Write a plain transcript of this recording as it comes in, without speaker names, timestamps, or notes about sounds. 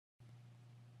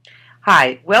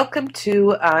Hi, welcome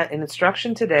to an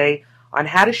instruction today on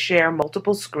how to share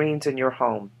multiple screens in your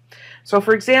home. So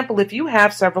for example, if you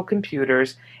have several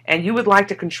computers and you would like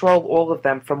to control all of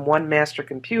them from one master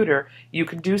computer, you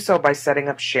can do so by setting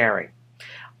up sharing.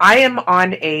 I am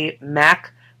on a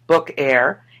MacBook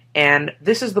Air, and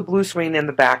this is the blue screen in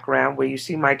the background where you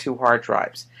see my two hard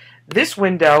drives. This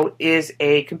window is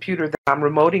a computer that I'm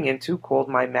remoting into called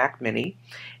my Mac Mini,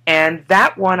 and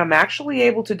that one I'm actually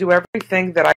able to do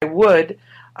everything that I would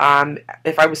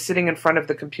if I was sitting in front of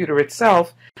the computer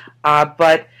itself,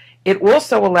 but it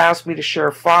also allows me to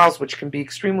share files, which can be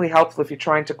extremely helpful if you're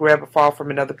trying to grab a file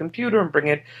from another computer and bring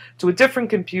it to a different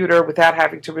computer without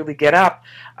having to really get up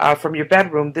from your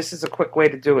bedroom. This is a quick way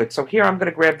to do it. So here I'm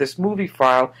going to grab this movie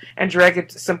file and drag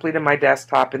it simply to my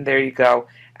desktop, and there you go.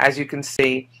 As you can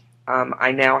see,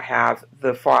 I now have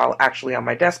the file actually on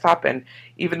my desktop, and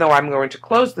even though I'm going to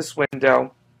close this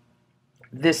window,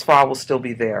 this file will still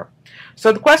be there.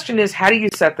 So the question is, how do you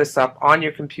set this up on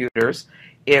your computers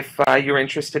if you're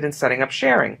interested in setting up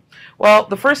sharing? Well,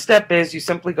 the first step is you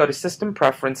simply go to System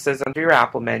Preferences under your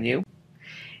Apple menu,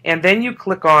 and then you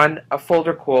click on a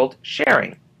folder called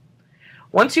Sharing.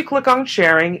 Once you click on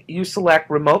Sharing, you select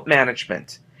Remote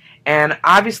Management. And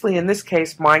obviously in this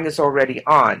case mine is already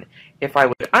on. If I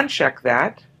would uncheck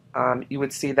that, you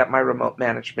would see that my remote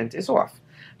management is off.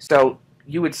 So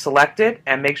you would select it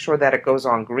and make sure that it goes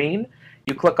on green.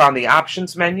 You click on the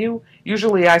Options menu.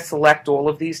 Usually I select all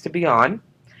of these to be on.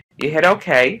 You hit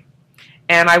OK,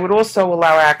 and I would also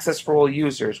allow access for all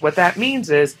users. What that means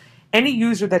is any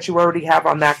user that you already have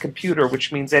on that computer,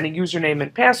 which means any username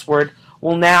and password,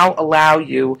 will now allow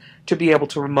you to be able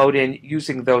to remote in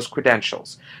using those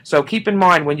credentials. So keep in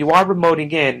mind, when you are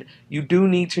remoting in, you do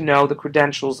need to know the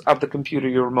credentials of the computer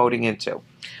you're remoting into.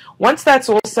 Once that's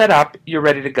all set up, you're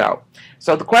ready to go.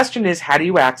 So the question is, how do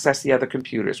you access the other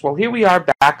computers? Well, here we are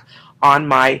back on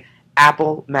my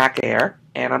Apple Mac Air,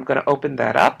 and I'm going to open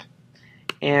that up.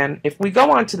 And if we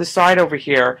go on to the side over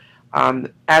here,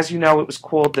 as you know, it was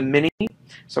called the Mini.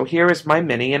 So here is my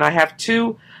Mini, and I have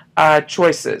two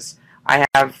choices. I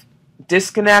have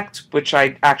disconnect, which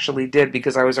I actually did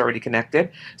because I was already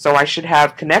connected. So I should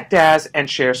have connect as and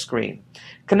share screen.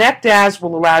 Connect as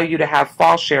will allow you to have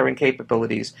file sharing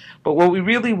capabilities, but what we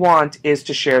really want is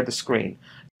to share the screen.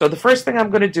 So the first thing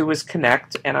I'm going to do is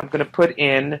connect, and I'm going to put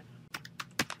in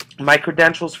my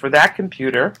credentials for that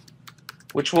computer,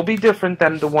 which will be different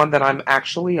than the one that I'm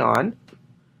actually on.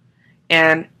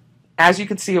 And as you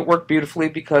can see, it worked beautifully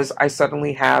because I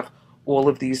suddenly have all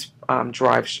of these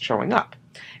drives showing up.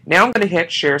 Now I'm going to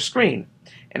hit Share Screen,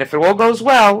 and if it all goes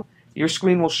well, your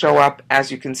screen will show up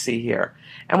as you can see here.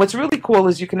 And what's really cool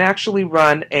is you can actually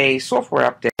run a software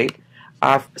update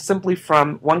simply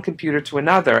from one computer to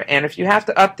another, and if you have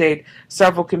to update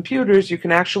several computers, you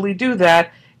can actually do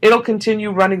that. It'll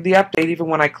continue running the update even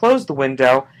when I close the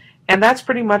window, and that's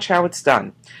pretty much how it's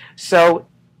done. So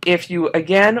if you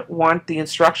again want the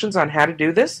instructions on how to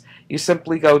do this, you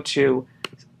simply go to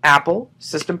Apple,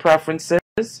 System Preferences,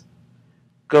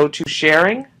 go to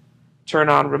Sharing, turn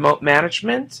on Remote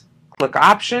Management, click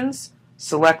Options,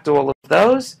 select all of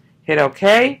those, hit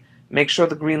OK, make sure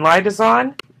the green light is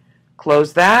on,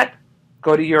 close that,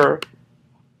 go to your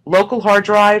local hard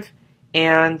drive,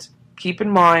 and keep in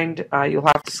mind you'll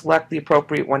have to select the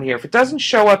appropriate one here. If it doesn't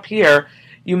show up here,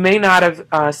 you may not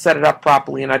have set it up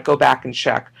properly, and I'd go back and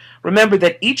check. Remember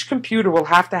that each computer will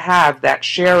have to have that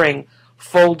sharing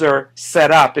folder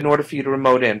set up in order for you to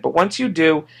remote in. But once you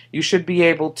do, you should be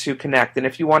able to connect. And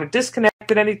if you want to disconnect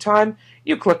at any time,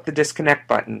 you click the disconnect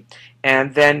button,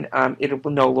 and then it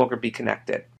will no longer be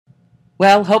connected.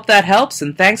 Well, hope that helps,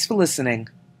 and thanks for listening.